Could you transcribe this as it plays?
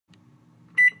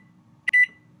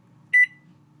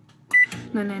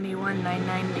991,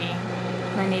 990,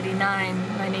 989,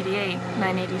 988,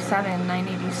 987,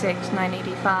 986,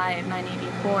 985,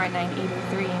 984,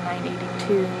 983,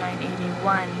 982,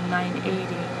 981,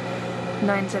 980,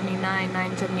 979,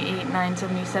 978,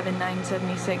 977,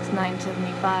 976,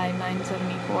 975,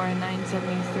 974,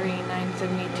 973,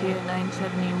 972,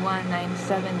 971,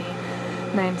 970,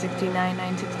 969,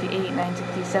 968,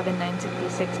 967,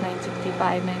 966,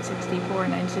 965, 964,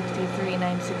 963,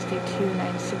 962,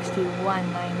 961,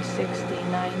 960,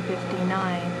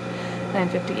 959,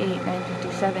 958,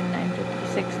 957,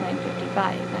 956,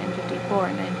 955,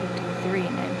 954,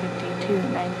 953, 952,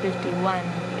 951,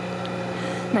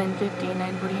 950,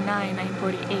 949,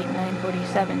 948,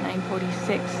 947,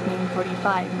 946,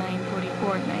 945,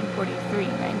 944,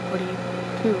 943,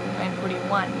 942,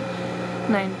 941,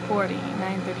 940,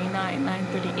 939,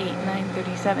 938,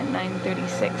 937,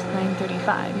 936,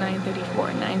 935,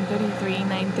 934, 933,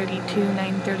 932,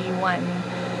 931,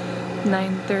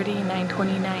 930,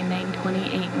 929,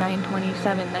 928,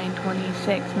 927,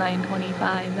 926,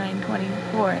 925,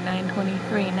 924,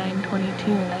 923,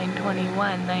 922,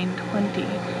 921,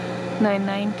 920,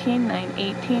 919,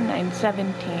 918,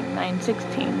 917,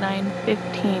 916,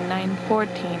 915,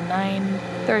 914,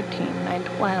 913,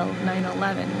 912,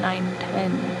 911,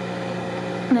 910,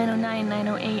 909,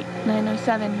 908,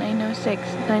 907, 906,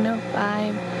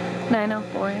 905,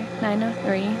 904,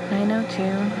 903, 902,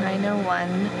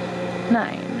 901,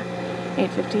 9,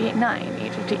 858, 9,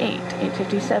 858,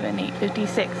 857,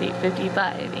 856,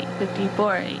 855,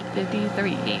 854,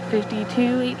 853,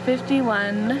 852,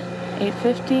 851,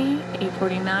 850,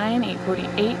 849,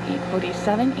 848,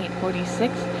 847,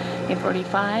 846,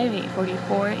 845,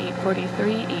 844,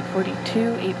 843,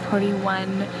 842,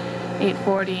 841,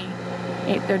 840,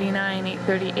 839,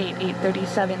 838,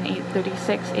 837,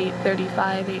 836,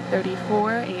 835,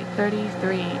 834,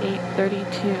 833,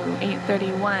 832,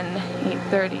 831,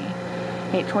 830,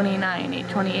 829,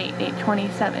 828,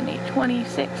 827,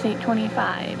 826,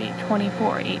 825,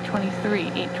 824,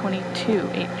 823, 822,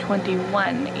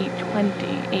 821,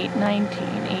 820,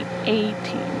 819,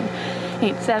 818,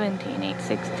 817,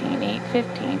 816,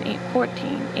 815,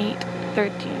 814,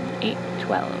 813,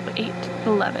 812,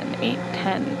 811,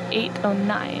 810,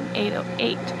 809,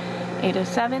 808,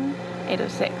 807,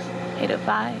 806,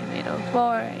 805,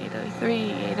 804,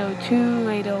 803, 802,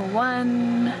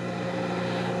 801,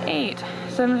 8,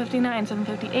 759,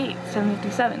 758,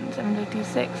 757,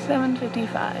 756,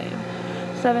 755,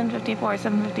 754,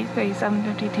 753,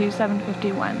 752,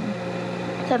 751,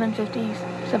 750,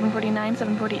 749,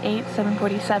 748,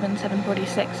 747,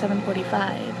 746,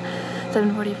 745,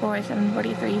 744,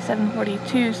 743,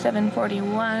 742,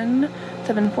 741,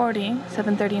 740,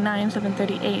 739,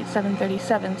 738,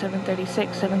 737,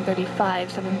 736,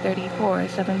 735, 734,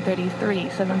 733,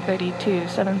 732,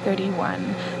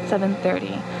 731,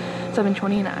 730,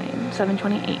 729,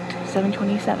 728,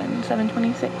 727,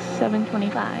 726,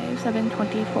 725,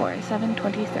 724,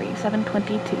 723,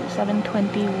 722,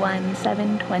 721,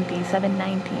 720,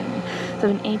 719,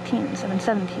 718,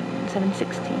 717,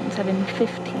 716,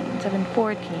 715,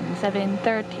 714,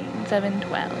 713,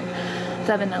 712,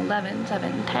 711,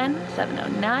 710,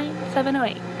 709,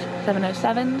 708,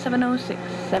 707, 706,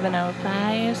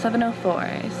 705, 704,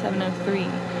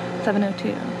 703,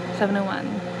 702,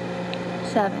 701,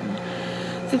 7,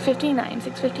 659,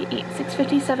 658,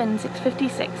 657,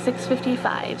 656,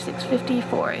 655,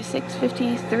 654,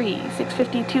 653,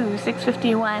 652,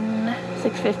 651,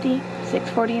 650,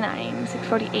 649,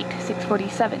 648,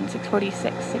 647,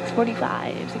 646,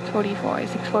 645, 644,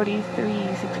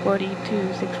 643,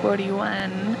 642,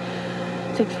 641,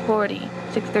 640,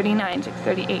 639,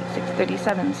 638,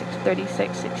 637,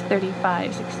 636,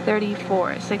 635,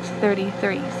 634,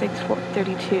 633,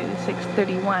 632,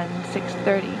 631,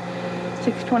 630,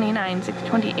 629,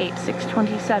 628,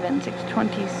 627,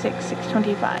 626,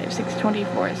 625,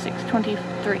 624,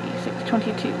 623,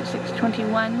 622,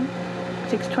 621,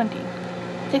 620,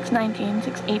 619,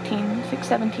 618,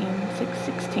 617,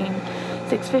 616,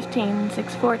 615,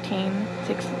 614,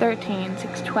 613,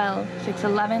 612,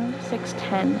 611,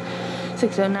 610,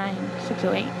 609,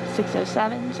 608,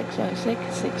 607,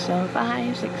 606,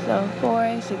 605,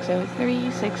 604, 603,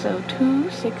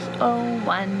 602,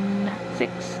 601,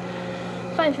 6,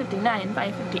 559,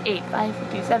 558,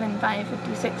 557,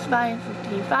 556,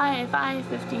 555,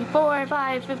 554,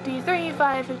 553,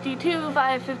 552,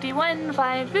 551,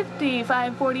 550,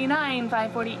 549,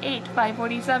 548,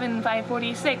 547,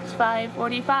 546,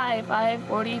 545,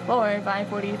 544,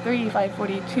 543,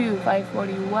 542,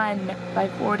 541,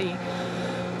 540,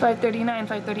 539,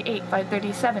 538,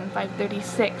 537,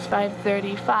 536,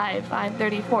 535,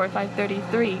 534,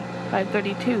 533,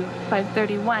 532,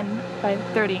 531,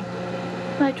 530,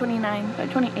 529,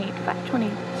 528,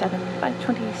 527,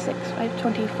 526,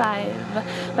 525,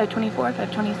 524,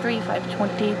 523,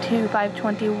 522,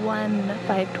 521,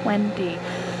 520,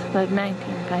 519,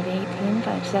 518,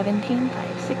 517,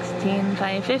 516,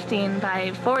 515,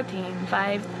 514,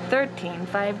 513,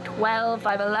 512,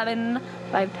 511,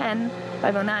 510,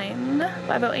 509,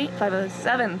 508,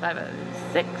 507,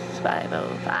 506,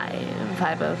 505,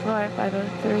 504,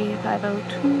 503,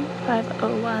 502,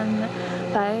 501,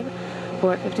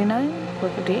 459,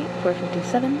 458,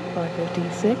 457,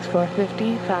 456,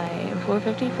 455,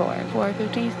 454,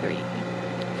 453,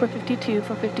 452,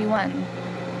 451,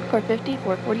 450,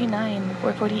 449,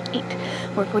 448,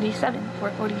 447,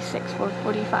 446,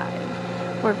 445,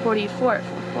 444,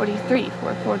 443,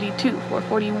 442,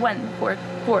 441,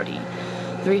 440,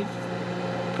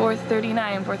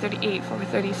 439, 438,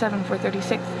 437,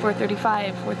 436,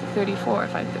 435, 434,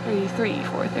 533,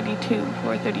 432,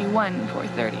 431,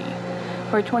 430,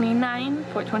 429,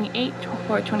 428,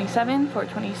 427,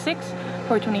 426,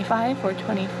 425,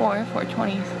 424,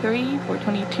 423,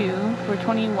 422,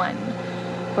 421,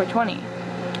 420,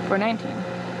 419,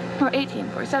 418,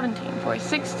 417,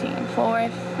 416,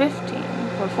 415,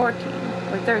 414,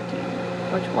 413,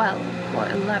 412,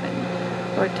 411,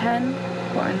 410,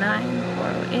 409,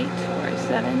 408,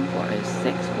 407,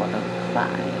 406,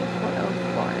 405,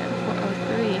 404,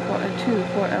 403, 402,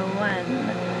 401,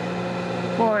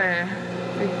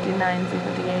 459,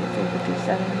 358,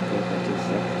 357,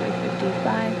 356,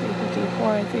 355,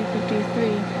 354,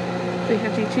 353,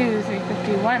 352,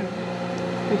 351,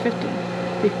 350,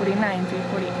 349,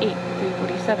 348,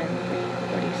 347,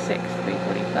 346,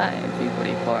 345,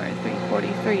 344,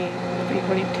 343,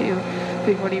 342,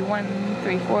 341,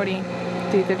 340,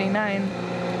 339,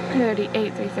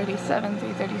 338, 337,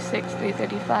 336,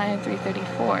 335,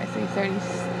 334,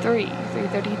 333,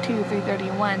 332,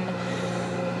 331,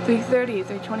 330,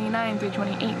 329,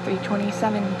 328,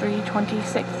 327,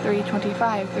 326,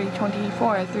 325,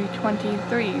 324,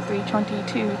 323,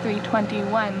 322,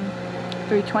 321,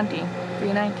 320,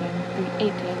 319,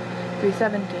 318,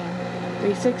 317,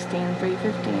 316,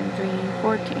 315,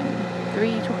 314,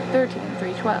 313,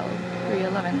 312,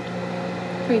 311,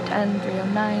 310,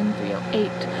 309,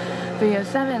 308,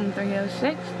 307,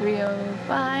 306,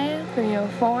 305,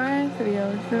 304,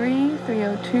 303,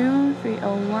 302,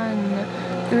 301,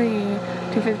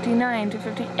 259,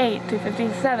 258,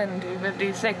 257,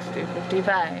 256,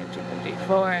 255,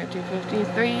 254,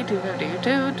 253,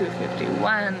 252,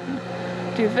 251,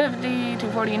 250,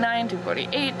 249,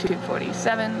 248,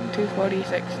 247,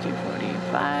 246,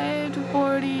 245,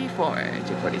 244,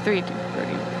 243,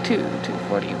 232,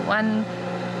 241,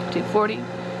 240,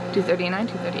 239,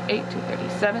 238,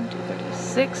 237,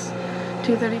 236,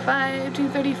 235,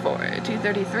 234,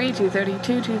 233,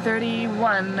 232,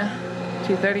 231,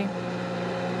 230,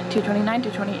 229,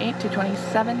 228,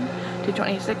 227,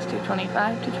 226,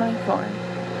 225, 224,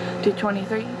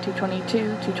 223,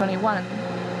 222, 221,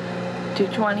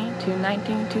 220,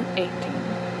 219, 218,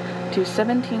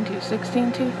 217,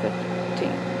 216,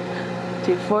 215,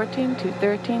 214,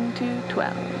 213,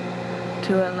 212,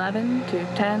 211,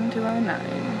 210,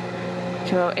 209,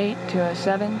 208,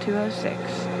 207,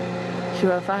 206,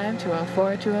 205,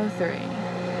 204, 203,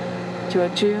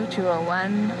 202,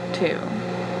 201, 2,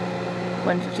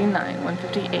 159,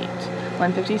 158,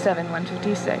 157,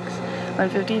 156,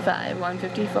 155,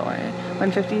 154,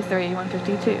 153,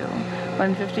 152,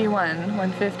 151,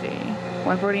 150,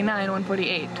 149,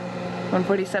 148,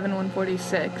 147,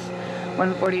 146,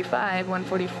 145,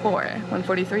 144,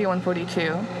 143,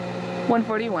 142,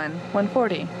 141,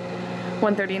 140,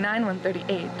 139,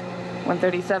 138,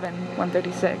 137,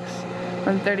 136,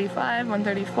 135,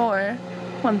 134,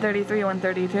 133,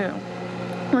 132,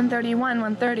 131,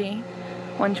 130,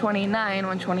 129,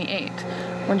 128,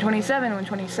 127,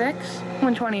 126,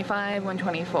 125,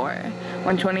 124,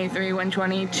 123,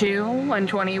 122,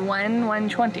 121,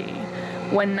 120,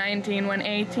 119,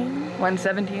 118,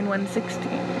 117, 116,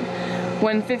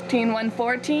 115,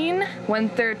 114,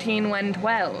 113,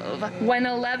 112,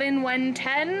 111,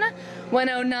 110,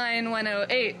 109,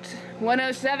 108,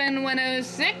 107,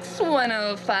 106,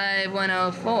 105,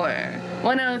 104,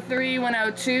 103,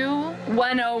 102,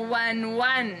 101,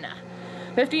 1,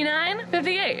 59,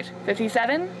 58,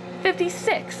 57,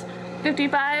 56,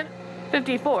 55,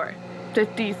 54,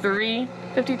 53,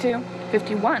 52,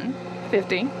 51,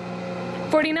 50,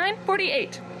 49,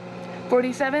 48,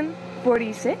 47,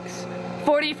 46,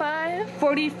 45,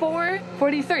 44,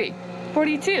 43,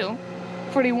 42,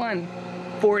 41,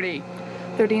 40,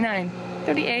 39,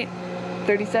 38,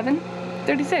 37,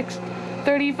 36,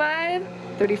 35,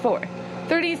 34,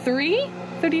 33,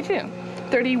 32,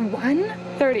 31,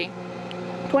 30,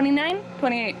 29,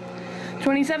 28,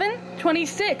 27,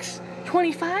 26,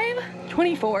 25,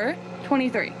 24,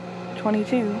 23,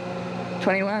 22,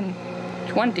 21,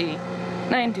 20,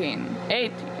 19,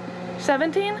 18,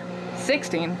 17,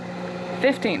 16,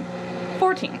 15,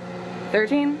 14,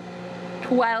 13,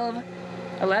 12,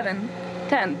 11,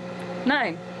 10,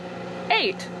 9,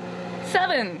 8,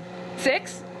 7,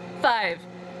 6, 5,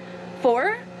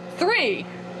 4, 3,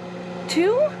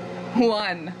 2,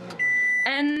 1.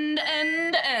 End.